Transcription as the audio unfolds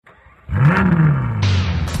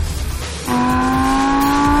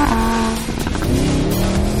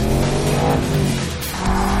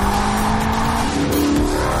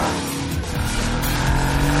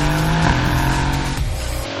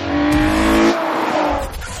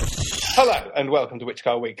Hello and welcome to Which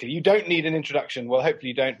Car Weekly. You don't need an introduction. Well, hopefully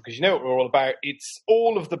you don't, because you know what we're all about.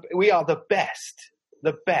 We are the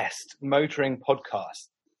best motoring podcast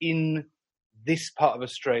in this part of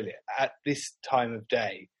Australia at this time of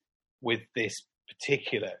day with this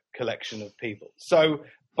particular collection of people. So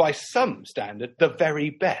by some standard, the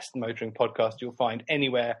very best motoring podcast you'll find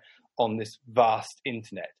anywhere on this vast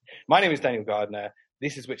internet. My name is Daniel Gardner.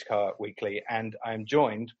 This is Which Car Weekly, and I'm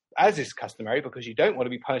joined, as is customary, because you don't want to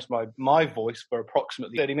be punished by my voice for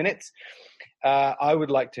approximately 30 minutes, I would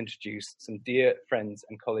like to introduce some dear friends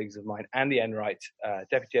and colleagues of mine. Andy Enright,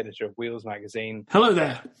 Deputy Editor of Wheels Magazine. Hello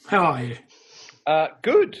there. How are you?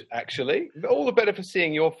 Good, actually. All the better for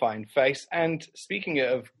seeing your fine face. And speaking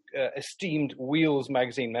of esteemed Wheels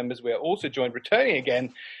Magazine members, we are also joined, returning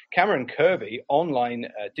again, Cameron Kirby, online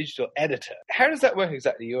digital editor. How does that work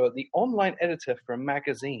exactly? You're the online editor for a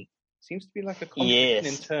magazine. Seems to be like a contradiction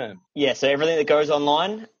in term. Yeah, so everything that goes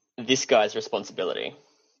online, this guy's responsibility.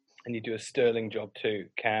 And you do a sterling job too,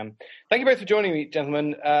 Cam. Thank you both for joining me,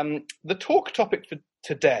 gentlemen. The talk topic for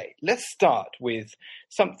today, let's start with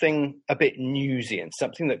something a bit newsy and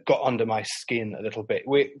something that got under my skin a little bit.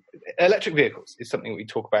 Electric vehicles is something we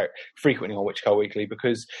talk about frequently on Which Car Weekly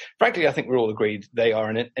because, frankly, I think we're all agreed they are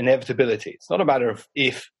an inevitability. It's not a matter of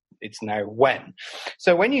if, it's now when.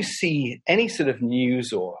 So when you see any sort of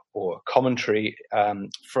news or commentary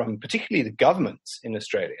from particularly the governments in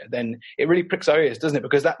Australia, then it really pricks our ears, doesn't it?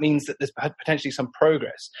 Because that means that there's potentially some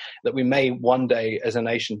progress, that we may one day as a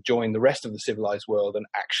nation join the rest of the civilized world and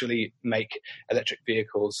actually make electric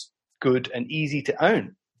vehicles good and easy to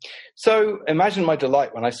own. So imagine my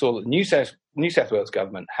delight when I saw that the New South Wales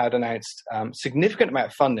government had announced significant amount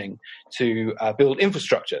of funding to build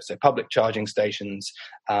infrastructure, so public charging stations,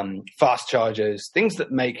 fast chargers, things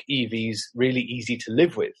that make EVs really easy to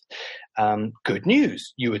live with. Good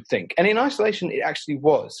news, you would think. And in isolation, it actually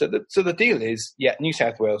was. So the deal is, New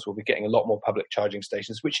South Wales will be getting a lot more public charging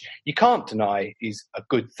stations, which you can't deny is a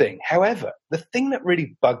good thing. However, the thing that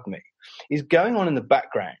really bugged me is going on in the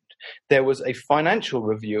background. There was a financial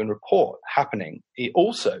review and report happening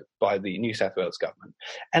also by the New South Wales government.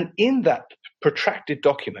 And in that protracted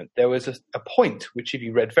document, there was a point which, if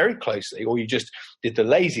you read very closely, or you just did the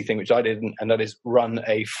lazy thing, which I didn't, and that is run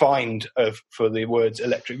a find for the words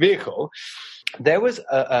electric vehicle, there was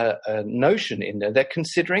a notion in there. They're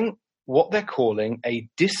considering what they're calling a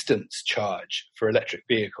distance charge for electric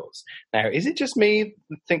vehicles. Now, is it just me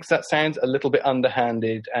that thinks that sounds a little bit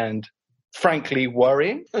underhanded and frankly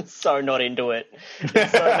worrying? So not into it.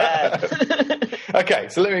 It's so bad. Okay,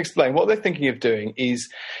 so let me explain. What they're thinking of doing is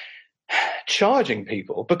charging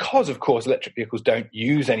people, because of course electric vehicles don't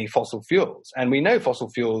use any fossil fuels, and we know fossil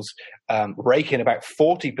fuels rake in about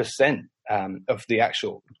 40% of the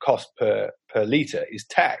actual cost per litre is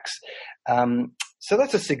tax. So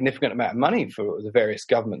that's a significant amount of money for the various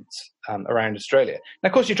governments around Australia. Now,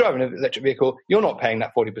 of course, you drive an electric vehicle, you're not paying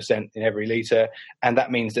that 40% in every litre, and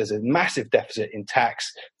that means there's a massive deficit in tax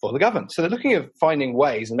for the government. So they're looking at finding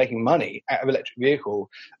ways and making money out of electric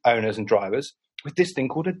vehicle owners and drivers with this thing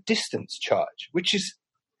called a distance charge, which is,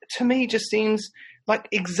 to me, just seems like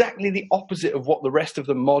exactly the opposite of what the rest of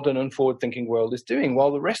the modern and forward-thinking world is doing.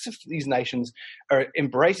 While the rest of these nations are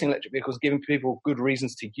embracing electric vehicles, giving people good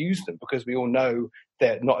reasons to use them, because we all know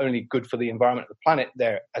they're not only good for the environment of the planet,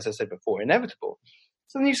 they're, as I said before, inevitable.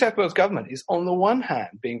 So the New South Wales government is, on the one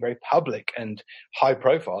hand, being very public and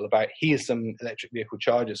high-profile about, here's some electric vehicle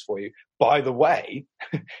chargers for you. By the way,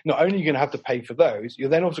 not only are you going to have to pay for those, you're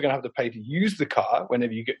then also going to have to pay to use the car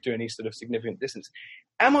whenever you do any sort of significant distance.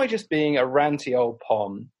 Am I just being a ranty old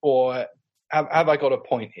pom, or have I got a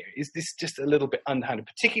point here? Is this just a little bit underhanded,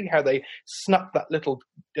 particularly how they snuck that little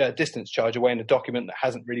distance charge away in a document that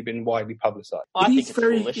hasn't really been widely publicised?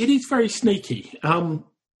 It is very sneaky.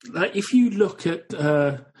 If you look at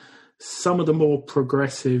some of the more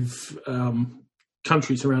progressive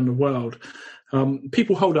countries around the world,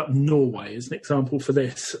 people hold up Norway as an example for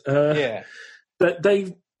this. But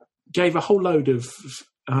they gave a whole load of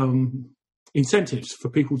incentives for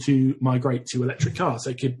people to migrate to electric cars.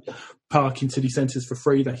 They could park in city centres for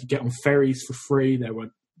free. They could get on ferries for free. There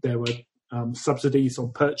were subsidies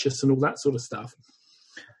on purchase and all that sort of stuff.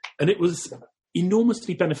 And it was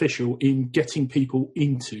enormously beneficial in getting people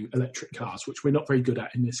into electric cars, which we're not very good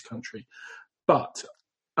at in this country. But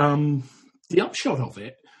the upshot of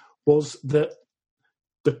it was that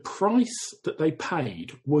the price that they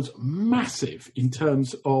paid was massive in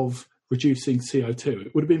terms of reducing CO2.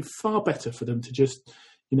 It would have been far better for them to just,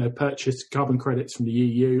 purchase carbon credits from the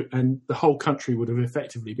EU, and the whole country would have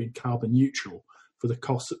effectively been carbon neutral for the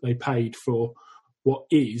costs that they paid for what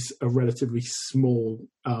is a relatively small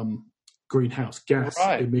greenhouse gas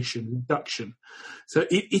emission reduction. So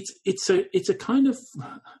it's a kind of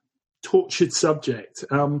tortured subject.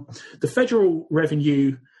 The federal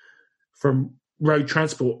revenue from road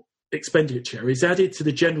transport expenditure is added to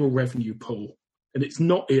the general revenue pool, and it's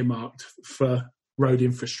not earmarked for road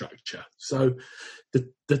infrastructure. So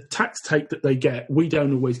the tax take that they get, we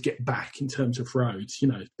don't always get back in terms of roads.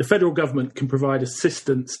 The federal government can provide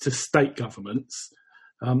assistance to state governments,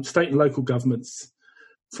 state and local governments,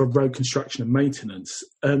 for road construction and maintenance.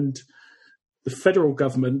 And the federal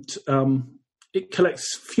government, it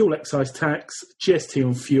collects fuel excise tax, GST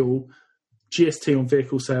on fuel, GST on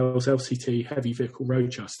vehicle sales, LCT, heavy vehicle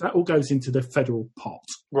road charge. That all goes into the federal pot,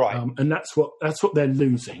 right? And that's what they're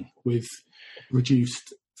losing with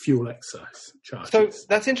reduced fuel excise charges. So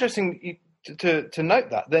that's interesting to note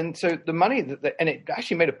that. Then, so the money and it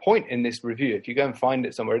actually made a point in this review. If you go and find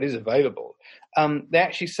it somewhere, it is available. They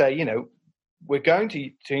actually say, we're going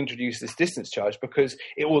to introduce this distance charge because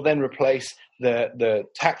it will then replace the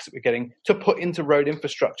tax that we're getting to put into road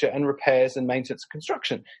infrastructure and repairs and maintenance and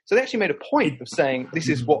construction. So they actually made a point of saying this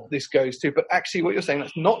is what this goes to, but actually what you're saying,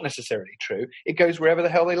 that's not necessarily true. It goes wherever the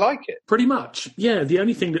hell they like it. Pretty much, yeah. The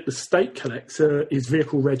only thing that the state collects is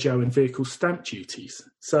vehicle rego and vehicle stamp duties.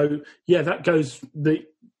 So, yeah, that goes, the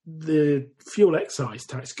fuel excise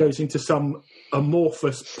tax goes into some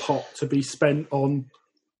amorphous pot to be spent on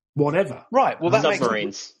whatever. Right. Well, that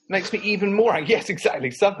submarines makes me even more angry. Yes,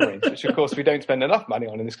 exactly. Submarines, which of course we don't spend enough money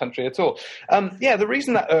on in this country at all. The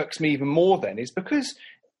reason that irks me even more then is because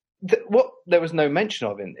what there was no mention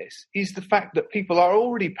of in this is the fact that people are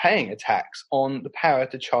already paying a tax on the power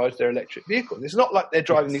to charge their electric vehicles. It's not like they're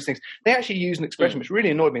driving these things. They actually use an expression which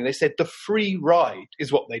really annoyed me. They said the free ride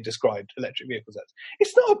is what they described electric vehicles as.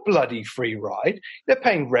 It's not a bloody free ride. They're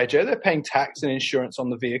paying rego, they're paying tax and insurance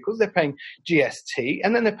on the vehicles, they're paying GST,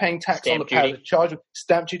 and then they're paying tax on the power to charge,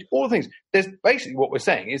 stamp duty, all the things. There's basically what we're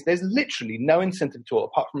saying is there's literally no incentive at all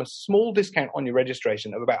apart from a small discount on your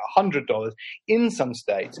registration of about $100 in some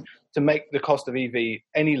states to make the cost of EV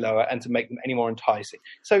any lower and to make them any more enticing.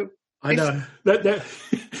 So I know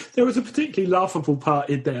there was a particularly laughable part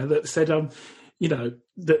in there that said,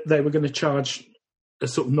 that they were going to charge a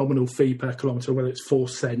sort of nominal fee per kilometre, whether it's 4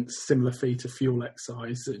 cents, similar fee to fuel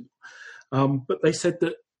excise. But they said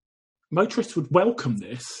that motorists would welcome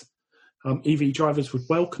this. EV drivers would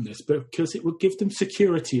welcome this because it would give them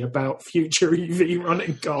security about future EV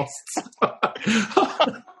running costs.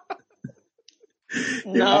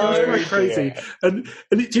 No, it was quite crazy. And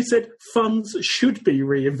it just said funds should be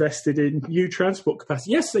reinvested in new transport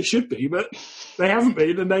capacity. Yes, they should be, but they haven't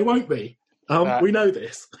been and they won't be. We know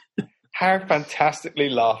this. How fantastically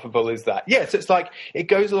laughable is that? Yes, it's like it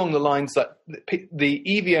goes along the lines that the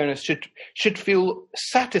EV owners should feel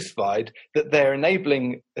satisfied that they're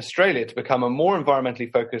enabling Australia to become a more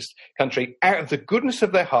environmentally focused country out of the goodness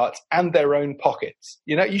of their hearts and their own pockets.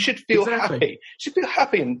 You should feel happy. You should feel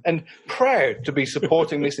happy and proud to be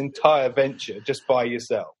supporting this entire venture just by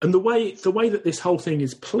yourself. And the way that this whole thing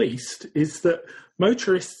is policed is that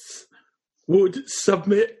motorists would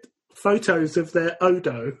submit photos of their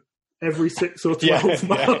Odo every 6 or 12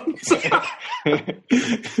 months. Yeah.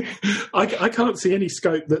 I can't see any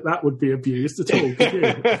scope that would be abused at all, could you?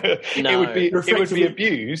 No. It would be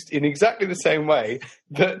abused in exactly the same way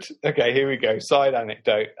that, okay, here we go, side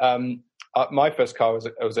anecdote. My first car was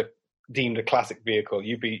deemed a classic vehicle.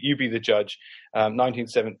 You be the judge.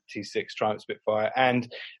 1976 Triumph Spitfire,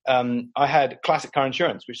 and I had classic car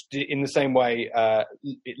insurance, which in the same way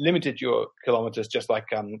it limited your kilometres, just like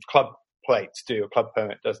club plates do, or club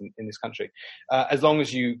permit doesn't in this country, as long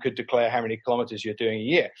as you could declare how many kilometres you're doing a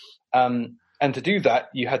year. And to do that,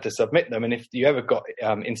 you had to submit them. And if you ever got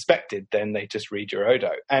inspected, then they just read your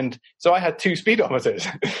Odo. And so I had 2 speedometers.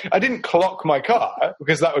 I didn't clock my car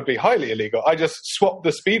because that would be highly illegal. I just swapped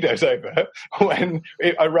the speedos over when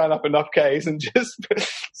I ran up enough Ks and just...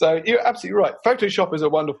 So you're absolutely right. Photoshop is a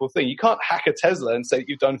wonderful thing. You can't hack a Tesla and say that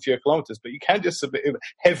you've done fewer kilometers, but you can just submit a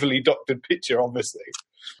heavily doctored picture, obviously.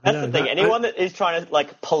 That's the thing. Anyone that is trying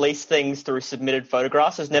to police things through submitted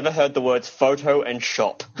photographs has never heard the words photo and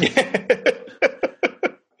shop. So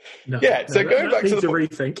going back to the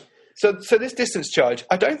rethink. So this distance charge,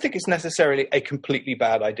 I don't think it's necessarily a completely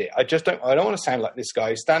bad idea. I don't want to sound like this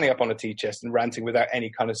guy who's standing up on a tea chest and ranting without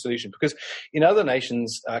any kind of solution. Because in other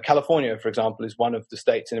nations, California, for example, is one of the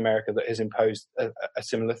states in America that has imposed a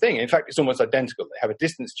similar thing. In fact, it's almost identical. They have a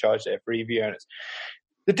distance charge there for EV owners.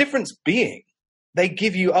 The difference being, they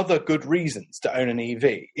give you other good reasons to own an EV.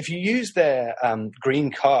 If you use their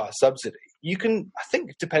green car subsidy, you can, I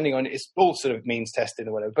think, depending on, it's all sort of means tested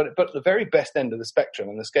or whatever, but at the very best end of the spectrum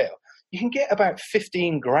and the scale, you can get about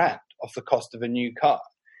 15 grand off the cost of a new car.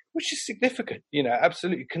 which is significant.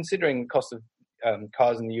 Absolutely, considering the cost of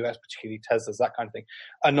cars in the US, particularly Teslas, that kind of thing,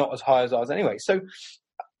 are not as high as ours anyway. So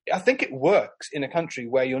I think it works in a country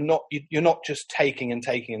where you're not just taking and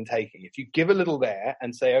taking and taking. If you give a little there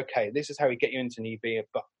and say, okay, this is how we get you into an EV,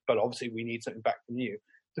 but obviously we need something back from you.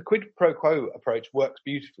 The quid pro quo approach works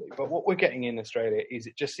beautifully. But what we're getting in Australia is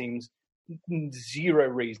it just seems zero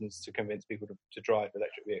reasons to convince people to drive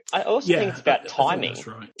electric vehicles. I also think it's about timing. That's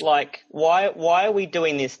right. Like, why are we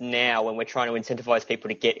doing this now when we're trying to incentivize people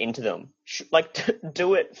to get into them?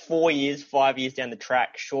 Do it 4 years, 5 years down the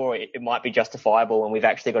track. Sure, it might be justifiable when we've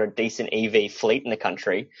actually got a decent EV fleet in the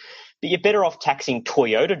country, but you're better off taxing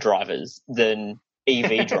Toyota drivers than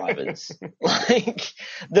EV drivers. Like,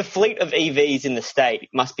 the fleet of EVs in the state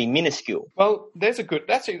must be minuscule. Well,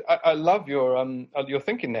 I love your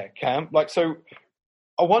thinking there, Cam. Like, so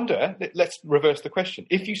I wonder, let's reverse the question.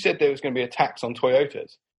 If you said there was going to be a tax on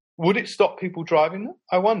Toyotas, would it stop people driving them?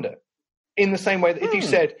 I wonder. In the same way that if you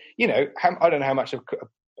said, I don't know how much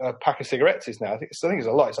a pack of cigarettes is now. I think it's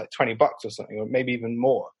a lot. It's like $20 or something, or maybe even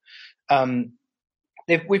more.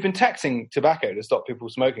 We've been taxing tobacco to stop people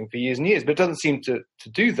smoking for years and years, but it doesn't seem to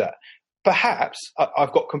do that. Perhaps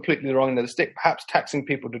I've got completely the wrong end of the stick. Perhaps taxing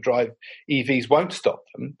people to drive EVs won't stop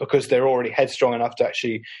them because they're already headstrong enough to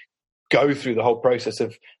actually go through the whole process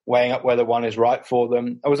of weighing up whether one is right for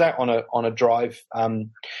them. I was out on a drive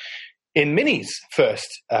in Mini's first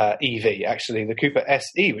EV, actually, the Cooper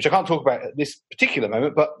SE, which I can't talk about at this particular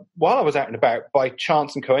moment, but while I was out and about, by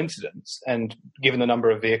chance and coincidence, and given the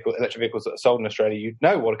number of electric vehicles that are sold in Australia, you'd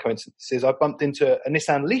know what a coincidence is, I bumped into a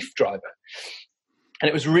Nissan Leaf driver. And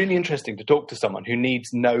it was really interesting to talk to someone who needs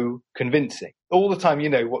no convincing. All the time,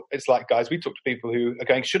 what it's like, guys, we talk to people who are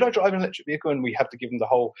going, should I drive an electric vehicle? And we have to give them the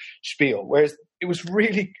whole spiel. Whereas it was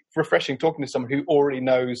really refreshing talking to someone who already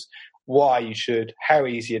knows why you should, how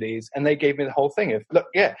easy it is. And they gave me the whole thing of, look,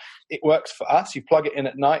 yeah, it works for us. You plug it in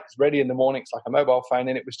at night, it's ready in the morning. It's like a mobile phone.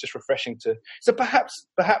 And it was just refreshing so perhaps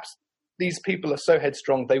these people are so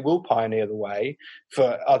headstrong, they will pioneer the way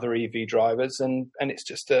for other EV drivers. And it's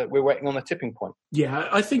just, we're waiting on the tipping point. Yeah,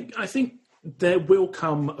 I think there will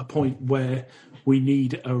come a point where we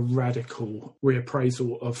need a radical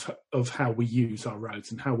reappraisal of how we use our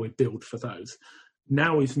roads and how we build for those.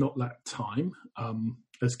 Now is not that time.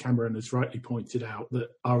 As Cameron has rightly pointed out, that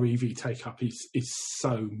our EV take-up is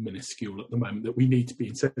so minuscule at the moment that we need to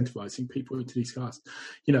be incentivising people into these cars.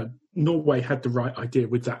 Norway had the right idea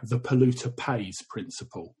with that, the polluter pays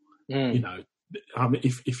principle.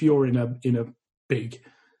 If you're in a big,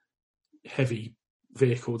 heavy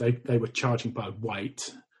vehicle, they were charging by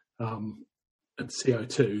weight and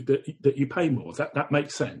CO2 that you pay more. That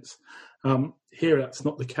makes sense. Here, that's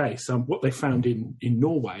not the case. What they found in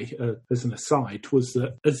Norway, as an aside, was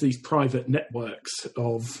that as these private networks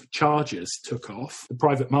of chargers took off, the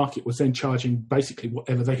private market was then charging basically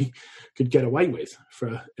whatever they could get away with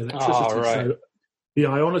for electricity. Right. So the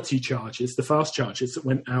Ionity chargers, the fast chargers that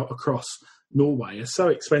went out across Norway, are so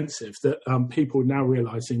expensive that people are now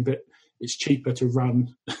realising that it's cheaper to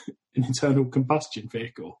run an internal combustion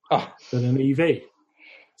vehicle than an EV.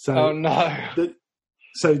 So,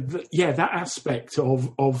 that aspect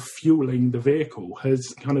of fueling the vehicle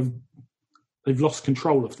has they've lost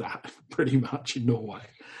control of that pretty much in Norway.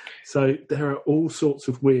 So there are all sorts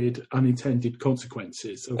of weird unintended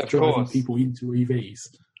consequences of driving people into EVs.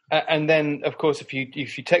 And then, of course, if you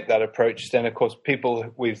take that approach, then of course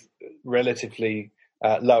people with relatively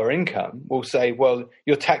lower income will say, well,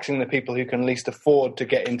 you're taxing the people who can least afford to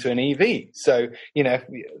get into an EV. So,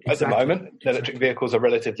 at the moment, electric vehicles are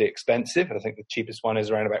relatively expensive. I think the cheapest one is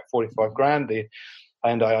around about 45 grand, the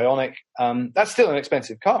Hyundai Ioniq. That's still an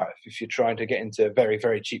expensive car. If you're trying to get into a very,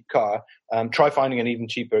 very cheap car, try finding an even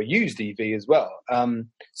cheaper used EV as well.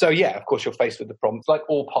 So, yeah, of course, you're faced with the problems. Like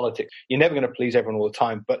all politics, you're never going to please everyone all the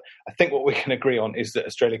time. But I think what we can agree on is that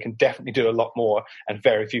Australia can definitely do a lot more, and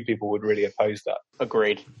very few people would really oppose that.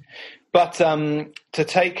 Agreed. But to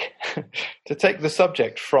take the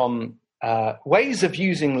subject from ways of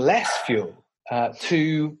using less fuel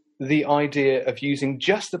to the idea of using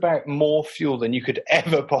just about more fuel than you could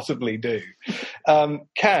ever possibly do.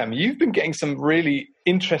 Cam, you've been getting some really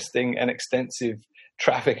interesting and extensive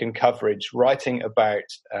traffic and coverage writing about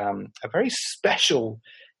a very special,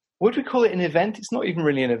 would we call it an event? It's not even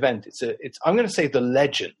really an event. It's I'm going to say the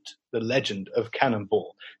legend of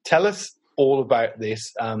Cannonball. Tell us all about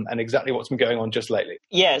this and exactly what's been going on just lately.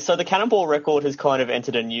 Yeah, so the Cannonball record has kind of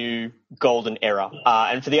entered a new golden era.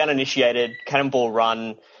 And for the uninitiated, Cannonball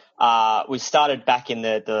Run was started back in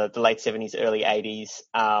the late 70s, early 80s,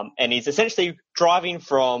 and is essentially driving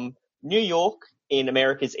from New York in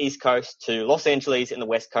America's East Coast to Los Angeles in the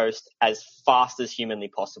West Coast as fast as humanly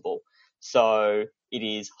possible. So it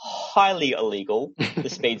is highly illegal, the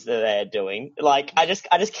speeds that they're doing. Like, I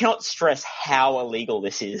just cannot stress how illegal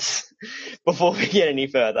this is before we get any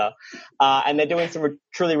further. And they're doing some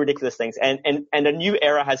truly ridiculous things. And a new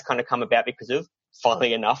era has kind of come about because of,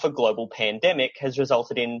 funnily enough, a global pandemic has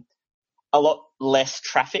resulted in a lot less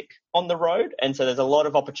traffic on the road. And so there's a lot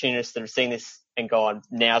of opportunists that have seen this and gone,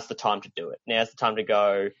 now's the time to do it. Now's the time to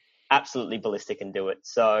go absolutely ballistic and do it.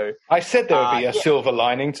 So I said there would be a silver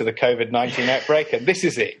lining to the COVID-19 outbreak, and this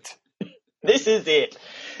is it. This is it.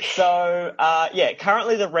 So,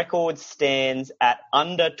 currently the record stands at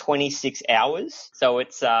under 26 hours. So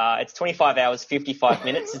it's 25 hours, 55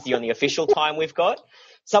 minutes is the only official time we've got.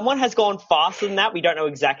 Someone has gone faster than that. We don't know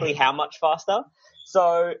exactly how much faster.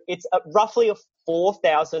 So it's roughly a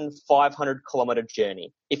 4,500 kilometer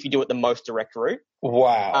journey if you do it the most direct route.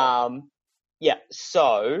 Wow. Yeah,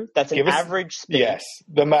 so that's an average speed. Yes,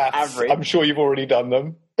 the maths. I'm sure you've already done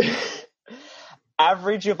them.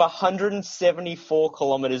 Average of 174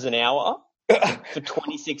 kilometers an hour for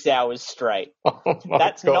 26 hours straight.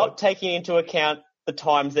 That's God. Not taking into account the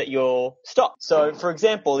times that you're stopped. So, for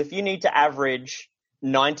example, if you need to average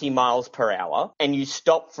 90 miles per hour and you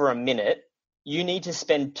stop for a minute, you need to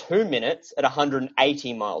spend 2 minutes at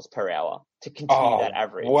 180 miles per hour to continue that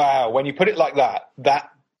average. Wow. When you put it like that,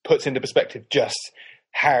 that puts into perspective just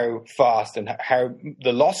how fast and how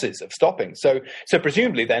the losses of stopping. So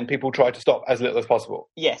presumably then people try to stop as little as possible.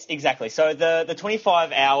 Yes, exactly. So the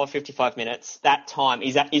 25 hour, 55 minutes, that time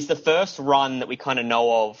is the first run that we kind of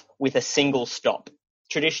know of with a single stop.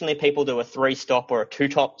 Traditionally, people do a 3-stop or a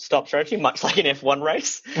 2-stop strategy, much like an F1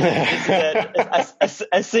 race. It's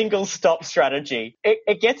a single stop strategy.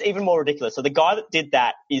 It gets even more ridiculous. So the guy that did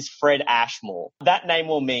that is Fred Ashmore. That name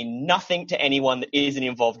will mean nothing to anyone that isn't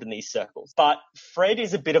involved in these circles. But Fred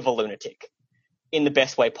is a bit of a lunatic in the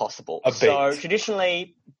best way possible. So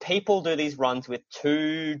traditionally, people do these runs with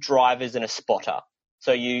 2 drivers and a spotter.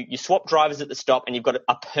 So you swap drivers at the stop and you've got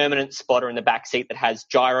a permanent spotter in the back seat that has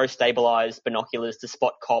gyro stabilized binoculars to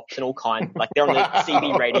spot cops and all kinds. Like they're on the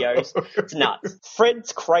CB radios. It's nuts.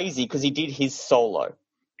 Fred's crazy because he did his solo.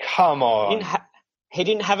 Come on. He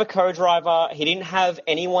didn't have a co-driver. He didn't have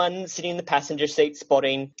anyone sitting in the passenger seat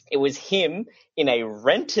spotting. It was him in a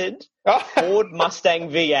rented Ford Mustang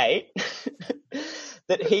V8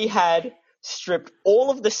 that he had stripped all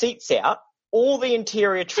of the seats out, all the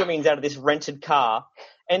interior trimmings out of this rented car,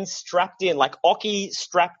 and strapped in, like Occy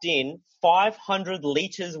strapped in 500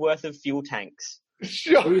 litres worth of fuel tanks.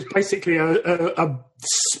 It was basically a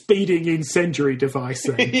speeding incendiary device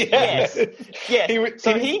then. Yes.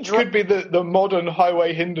 He could be the modern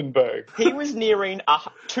highway Hindenburg. He was nearing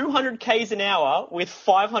 200 k's an hour with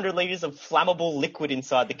 500 litres of flammable liquid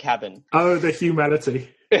inside the cabin. Oh, the humanity.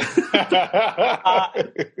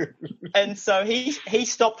 And so he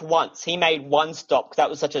stopped once. He made one stop because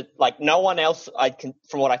that was such a, like, no one else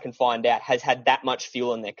from what I can find out has had that much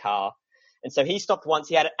fuel in their car. And so he stopped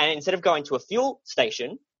once. And instead of going to a fuel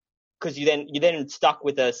station, because you then stuck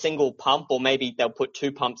with a single pump, or maybe they'll put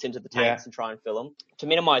 2 pumps into the tanks and try and fill them to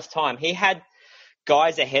minimize time. He had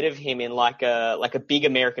guys ahead of him in like a big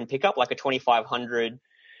American pickup, like a 2500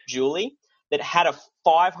 Julie, that had a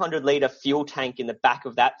 500-litre fuel tank in the back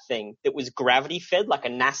of that thing that was gravity fed, like a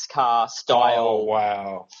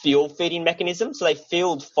NASCAR-style fuel feeding mechanism. So they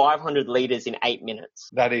filled 500 litres in 8 minutes.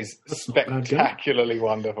 That is spectacularly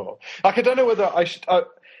wonderful. Like, I don't know whether I should...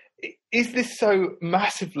 is this so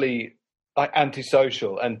massively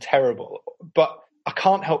antisocial and terrible? But I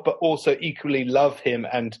can't help but also equally love him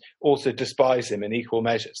and also despise him in equal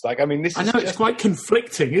measures. Like, I mean, this is... I know, it's quite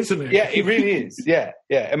conflicting, isn't it? Yeah, it really is. Yeah.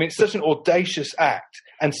 I mean, it's such an audacious act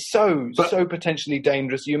and so potentially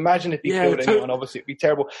dangerous. You imagine if he killed anyone, obviously it'd be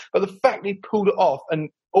terrible. But the fact he pulled it off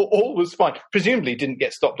and all was fine. Presumably didn't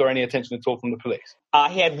get stopped or any attention at all from the police.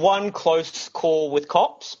 He had one close call with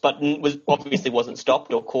cops, but obviously wasn't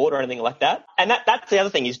stopped or caught or anything like that. And that's the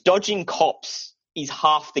other thing, is dodging cops is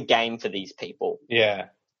half the game for these people. Yeah.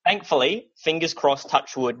 Thankfully, fingers crossed,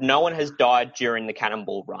 touch wood, no one has died during the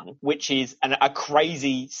Cannonball Run, which is a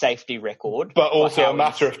crazy safety record. But also a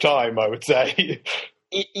matter of time, I would say.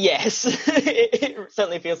 Yes, it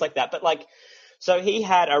certainly feels like that. But so he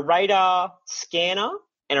had a radar scanner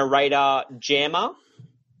and a radar jammer,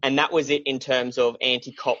 and that was it in terms of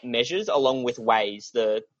anti-cop measures, along with Waze,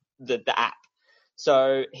 the app.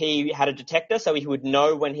 So he had a detector so he would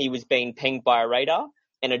know when he was being pinged by a radar,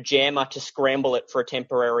 and a jammer to scramble it for a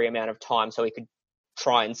temporary amount of time so he could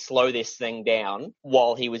try and slow this thing down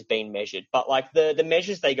while he was being measured. But the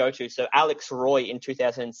measures they go to, so Alex Roy in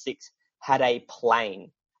 2006 had a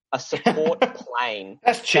plane a support plane.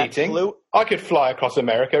 That's cheating. I could fly across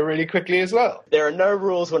America really quickly as well. There are no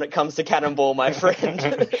rules when it comes to Cannonball, my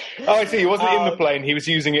friend. Oh, I see. He wasn't in the plane. He was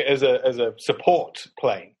using it as a support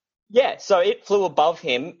plane. Yeah, so it flew above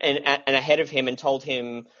him and ahead of him and told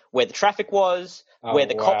him where the traffic was, where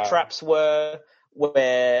the cop traps were,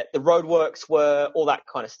 where the roadworks were, all that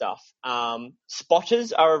kind of stuff.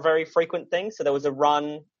 Spotters are a very frequent thing. So there was a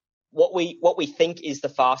run, what we think is the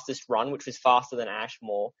fastest run, which was faster than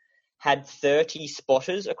Ashmore, had 30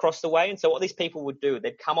 spotters across the way. And so what these people would do,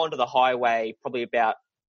 they'd come onto the highway probably about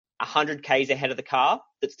 100 Ks ahead of the car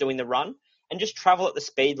that's doing the run and just travel at the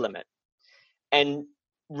speed limit and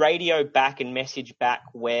radio back and message back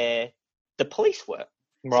where the police were.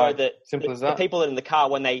 Right. So that Simple as that. The people in the car,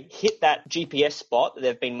 when they hit that GPS spot that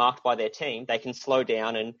they've been marked by their team, they can slow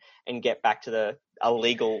down and get back to a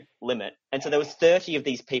legal limit. And so there was 30 of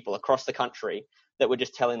these people across the country that were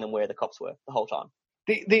just telling them where the cops were the whole time.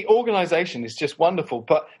 The organisation is just wonderful,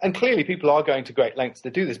 and clearly people are going to great lengths to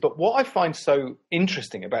do this. But what I find so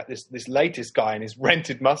interesting about this latest guy and his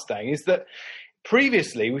rented Mustang is that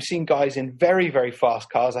previously we've seen guys in very, very fast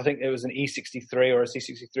cars. I think there was an E63 or a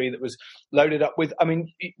C63 that was loaded up with, I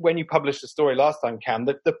mean, when you published the story last time, Cam,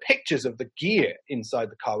 the pictures of the gear inside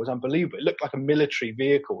the car was unbelievable. It looked like a military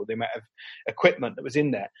vehicle with the amount of equipment that was in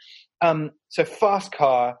there. So fast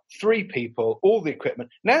car, 3 people, all the equipment.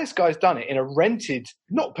 Now this guy's done it in a rented,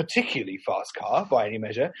 not particularly fast car by any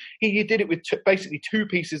measure. He did it with basically 2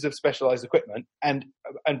 pieces of specialized equipment and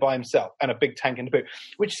by himself and a big tank in the boot,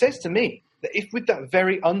 which says to me that if with that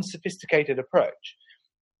very unsophisticated approach,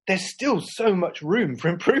 there's still so much room for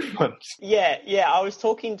improvement. Yeah. I was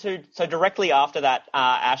talking so directly after that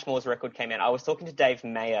Ashmore's record came out, I was talking to Dave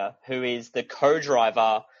Mayer, who is the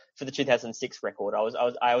co-driver for the 2006 record. I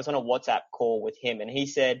was on a WhatsApp call with him, and he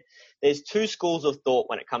said there's 2 schools of thought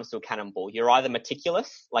when it comes to a Cannonball. You're either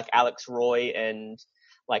meticulous, like Alex Roy and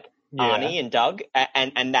like Arnie and Doug,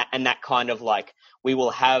 and that kind of like, we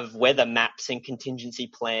will have weather maps and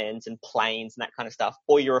contingency plans and planes and that kind of stuff.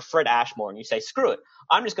 Or you're a Fred Ashmore and you say, screw it,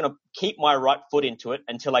 I'm just going to keep my right foot into it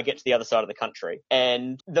until I get to the other side of the country.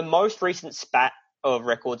 And the most recent spat of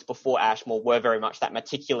records before Ashmore were very much that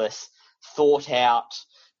meticulous, thought out,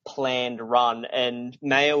 planned run. And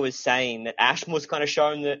Mayo was saying that Ashmore's kind of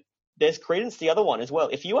shown that there's credence to the other one as well.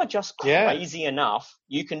 If you are just crazy enough,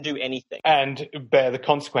 you can do anything. And bear the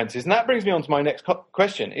consequences. And that brings me on to my next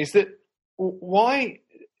question, is that why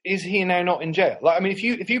is he now not in jail? Like, I mean, if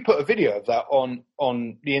you put a video of that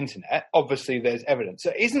on the internet, obviously there's evidence.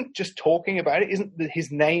 So isn't just talking about it, isn't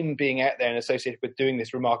his name being out there and associated with doing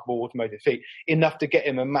this remarkable automotive feat enough to get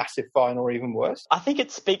him a massive fine or even worse? I think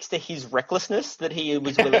it speaks to his recklessness that he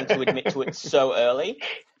was willing to admit to it so early.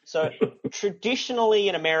 So traditionally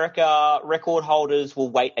in America, record holders will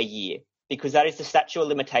wait a year because that is the statute of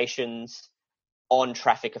limitations on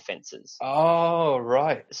traffic offences. Oh,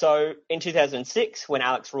 right. So in 2006, when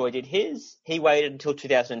Alex Roy did his, he waited until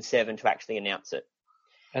 2007 to actually announce it.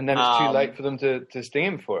 And then it's too late for them to sting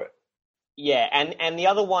him for it. Yeah, and the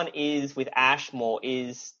other one is with Ashmore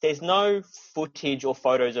is there's no footage or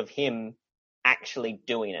photos of him actually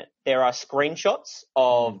doing it. There are screenshots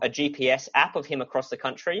of a GPS app of him across the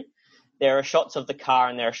country. There are shots of the car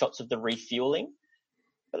and there are shots of the refueling.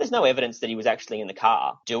 But there's no evidence that he was actually in the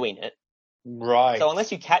car doing it. Right. So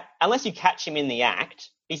unless you catch him in the act,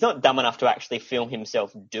 he's not dumb enough to actually film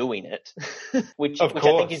himself doing it, which I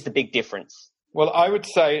think is the big difference. Well, I would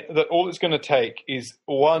say that all it's going to take is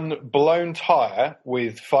one blown tyre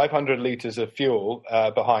with 500 litres of fuel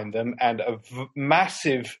behind them and a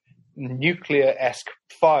massive nuclear-esque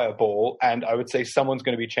fireball, and I would say someone's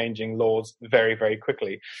going to be changing laws very, very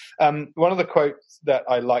quickly. One of the quotes that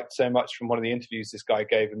I liked so much from one of the interviews this guy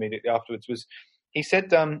gave immediately afterwards was, he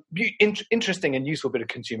said, interesting and useful bit of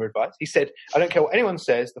consumer advice. He said, I don't care what anyone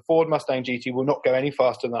says, the Ford Mustang GT will not go any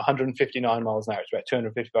faster than 159 miles an hour. It's about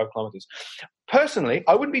 255 kilometers. Personally,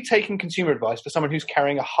 I wouldn't be taking consumer advice for someone who's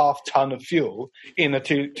carrying a half-ton of fuel in a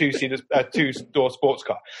two-door sports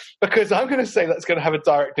car, because I'm going to say that's going to have a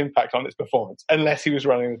direct impact on its performance, unless he was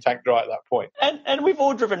running the tank dry at that point. And we've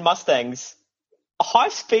all driven Mustangs.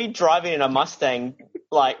 High-speed driving in a Mustang,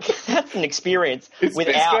 like, that's an experience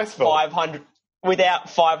without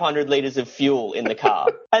 500 litres of fuel in the car.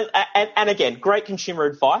 and again, great consumer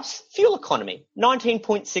advice. Fuel economy,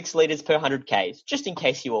 19.6 litres per 100 Ks, just in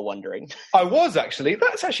case you were wondering. I was actually.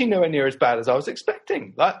 That's actually nowhere near as bad as I was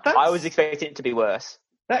expecting. I was expecting it to be worse.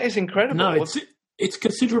 That is incredible. No, It's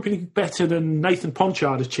considerably better than Nathan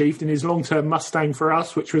Ponchard achieved in his long-term Mustang for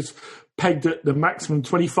us, which was pegged at the maximum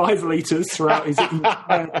 25 litres throughout his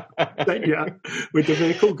tenure with the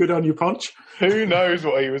vehicle. Good on you, Ponch. Who knows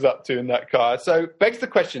what he was up to in that car? So begs the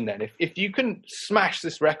question then, if you can smash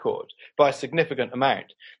this record by a significant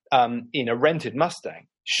amount in a rented Mustang,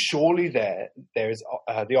 surely there is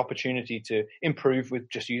the opportunity to improve with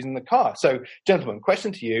just using the car. So, gentlemen,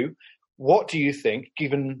 question to you. What do you think,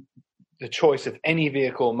 given the choice of any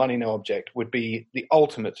vehicle, money, no object, would be the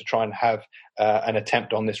ultimate to try and have an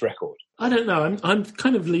attempt on this record? I don't know. I'm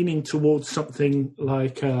kind of leaning towards something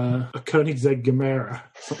like a Koenigsegg Gemera,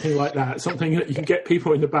 something like that. Something that you can get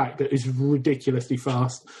people in the back that is ridiculously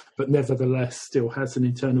fast, but nevertheless still has an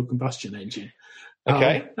internal combustion engine.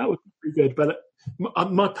 Okay. That would be good. But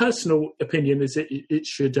my personal opinion is they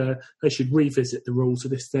should revisit the rules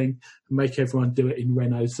of this thing and make everyone do it in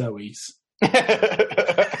Renault Zoes.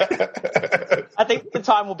 I think the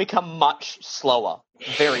time will become much slower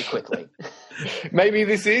very quickly. Maybe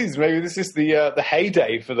this is the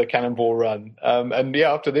heyday for the Cannonball Run, and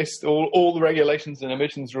after this, all the regulations and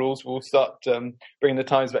emissions rules will start bringing the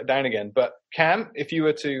times back down again. But Cam, if you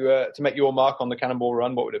were to make your mark on the Cannonball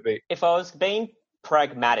Run, what would it be? If I was being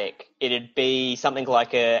pragmatic, it'd be something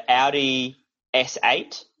like a Audi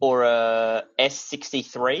S8 or a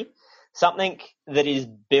S63. Something that is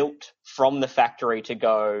built from the factory to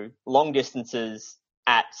go long distances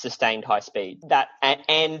at sustained high speed. That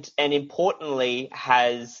and importantly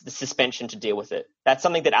has the suspension to deal with it. That's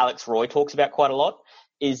something that Alex Roy talks about quite a lot.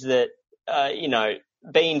 Is that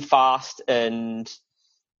being fast and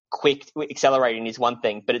quick accelerating is one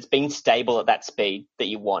thing, but it's being stable at that speed that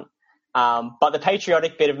you want. But the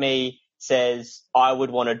patriotic bit of me says I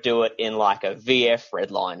would want to do it in like a VF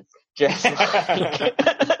Redline. Just like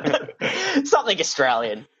something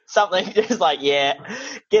Australian. Something just like,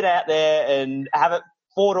 get out there and have it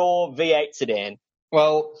 4-door V8 sedan.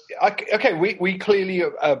 Well, okay, we clearly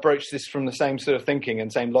broached this from the same sort of thinking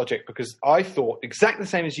and same logic, because I thought exactly the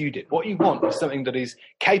same as you did. What you want is something that is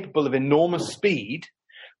capable of enormous speed,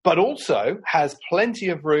 but also has plenty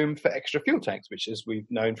of room for extra fuel tanks, which, as we've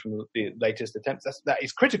known from the latest attempts, that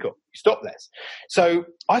is critical. You stop less. So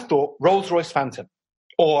I thought Rolls-Royce Phantom.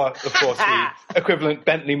 Or, of course, the equivalent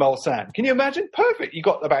Bentley Mulsanne. Can you imagine? Perfect. You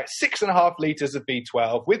got about 6.5 litres of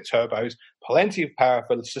V12 with turbos, plenty of power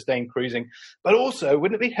for sustained cruising. But also,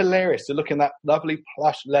 wouldn't it be hilarious to look in that lovely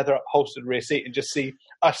plush leather upholstered rear seat and just see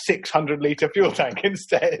a 600-litre fuel tank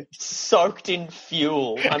instead? Soaked in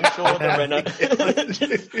fuel. I'm sure the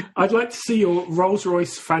Renault. I'd like to see your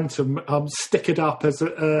Rolls-Royce Phantom stickered up as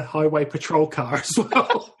a highway patrol car as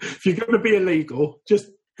well. If you're going to be illegal, just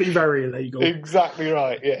be very illegal. Exactly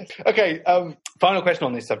right, yes. Okay, final question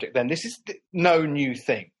on this subject then. This is no new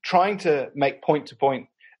thing. Trying to make point-to-point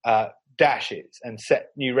dashes and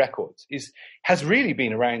set new records has really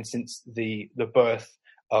been around since the birth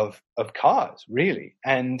of cars, really.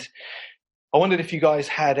 And I wondered if you guys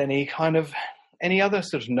had any other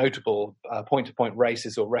sort of notable point-to-point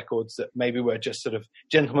races or records that maybe were just sort of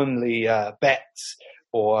gentlemanly bets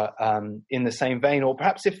or in the same vein, or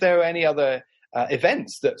perhaps if there were any other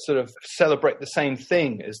events that sort of celebrate the same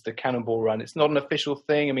thing as the Cannonball Run. It's not an official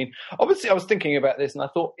thing. I mean, obviously I was thinking about this and I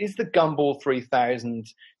thought, is the Gumball 3000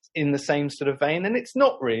 in the same sort of vein? And it's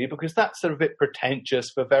not really, because that's sort of a bit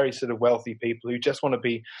pretentious for very sort of wealthy people who just want to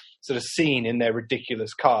be sort of seen in their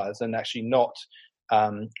ridiculous cars and actually not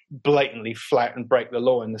blatantly flout and break the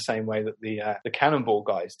law in the same way that the Cannonball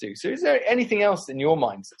guys do. So is there anything else in your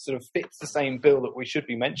minds that sort of fits the same bill that we should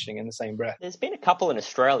be mentioning in the same breath? There's been a couple in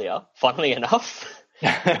Australia, funnily enough.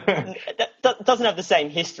 That doesn't have the same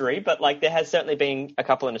history, but like there has certainly been a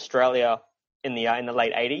couple in Australia in the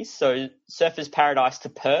late 80s. So Surfers Paradise to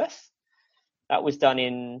Perth, that was done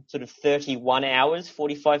in sort of 31 hours,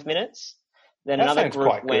 45 minutes. Then that another sounds group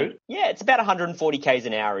quite went. good. Yeah, it's about 140 k's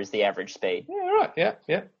an hour is the average speed. Yeah, right.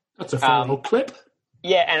 Yeah. That's a fun old clip.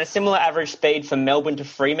 Yeah, and a similar average speed from Melbourne to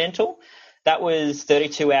Fremantle. That was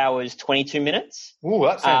 32 hours, 22 minutes. Ooh,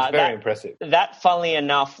 that sounds very impressive. That, funnily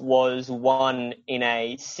enough, was won in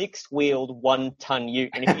a 6-wheeled 1-ton ute.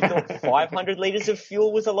 And if you thought 500 litres of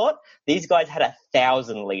fuel was a lot, these guys had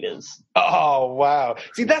 1,000 litres. Oh, wow.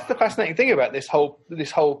 See, that's the fascinating thing about this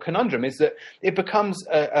whole conundrum, is that it becomes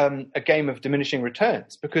a game of diminishing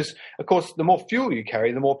returns because, of course, the more fuel you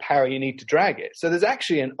carry, the more power you need to drag it. So there's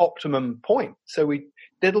actually an optimum point. So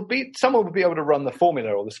someone will be able to run the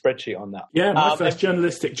formula or the spreadsheet on that. Yeah, my first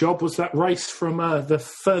journalistic job was that race from the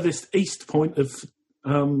furthest east point of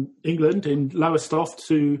England in Lowestoft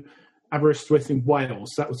to Aberystwyth in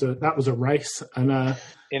Wales. That was a race, and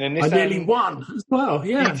in a Nissan I nearly won as well.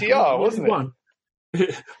 Yeah, GTR, wasn't it? Won.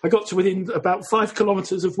 I got to within about 5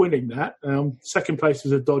 kilometres of winning that. Second place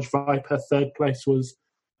was a Dodge Viper. Third place was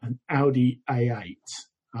an Audi A8.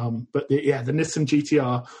 But the Nissan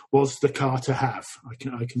GTR was the car to have. I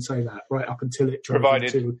can say that right up until it drove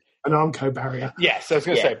into an Armco barrier. Yes, I was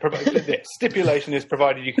going to say, the stipulation is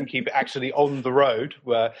provided you can keep it actually on the road,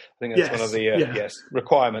 where I think that's one of the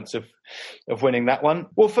requirements of winning that one.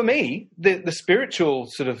 Well, for me, the spiritual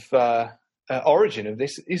sort of origin of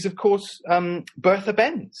this is, of course, Bertha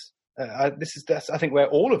Benz. That's I think where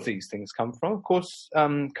all of these things come from. Of course,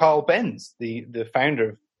 Carl Benz, the founder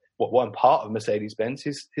of one part of Mercedes-Benz,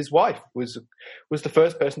 his wife was the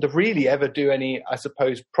first person to really ever do any, I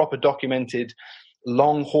suppose, proper documented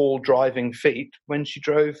long-haul driving feat when she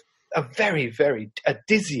drove a very, very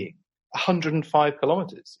dizzying 105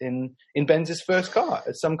 kilometres in Benz's first car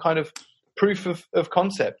as some kind of proof of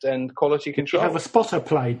concept and quality control. You have a spotter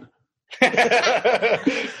plane.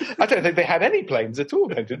 I don't think they had any planes at all,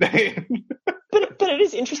 then, did they? But it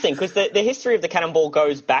is interesting because the history of the Cannonball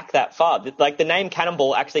goes back that far. Like, the name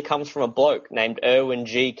Cannonball actually comes from a bloke named Irwin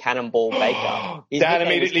G. Cannonball Baker. Dan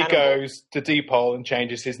immediately goes to Depot and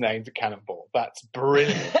changes his name to Cannonball. That's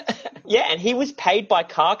brilliant. Yeah, and he was paid by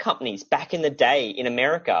car companies back in the day in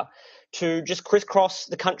America to just crisscross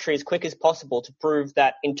the country as quick as possible to prove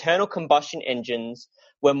that internal combustion engines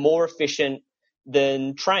were more efficient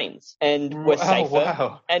than trains and were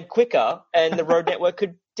safer and quicker, and the road network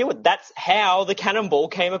could do it. That's how the Cannonball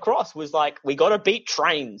came across, was like, we got to beat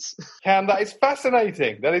trains. Cam, that is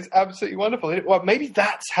fascinating. That is absolutely wonderful. Well, maybe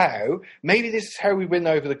this is how we win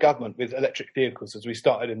over the government with electric vehicles, as we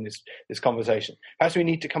started in this conversation. Perhaps we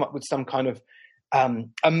need to come up with some kind of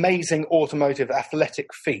amazing automotive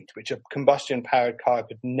athletic feat, which a combustion-powered car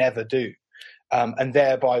could never do. And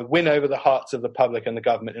thereby win over the hearts of the public and the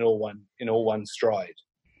government in all one stride.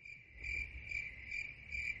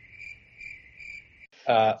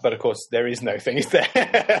 But of course, there is no thing, is there?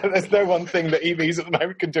 There's no one thing that EVs at the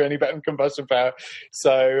moment can do any better than combustion power.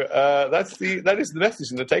 So that is the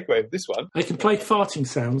message and the takeaway of this one. They can play farting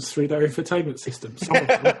sounds through their infotainment system.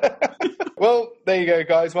 Well, there you go,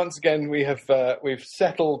 guys. Once again, we've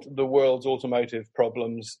settled the world's automotive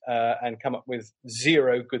problems and come up with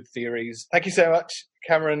 0 good theories. Thank you so much,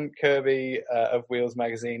 Cameron Kirby of Wheels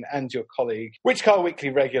Magazine, and your colleague, Which Car Weekly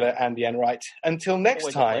regular Andy Enright. Until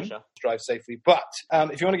next time, drive safely. But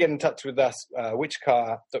if you want to get in touch with us,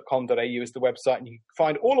 whichcar.com.au is the website, and you can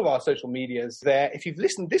find all of our social medias there. If you've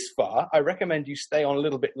listened this far, I recommend you stay on a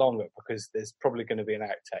little bit longer because there's probably going to be an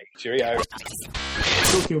outtake. Cheerio.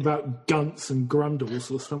 Talking about gunts and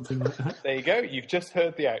grundles or something like that. There you go. You've just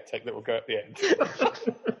heard the outtake that will go at the end.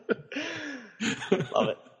 Love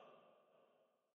it.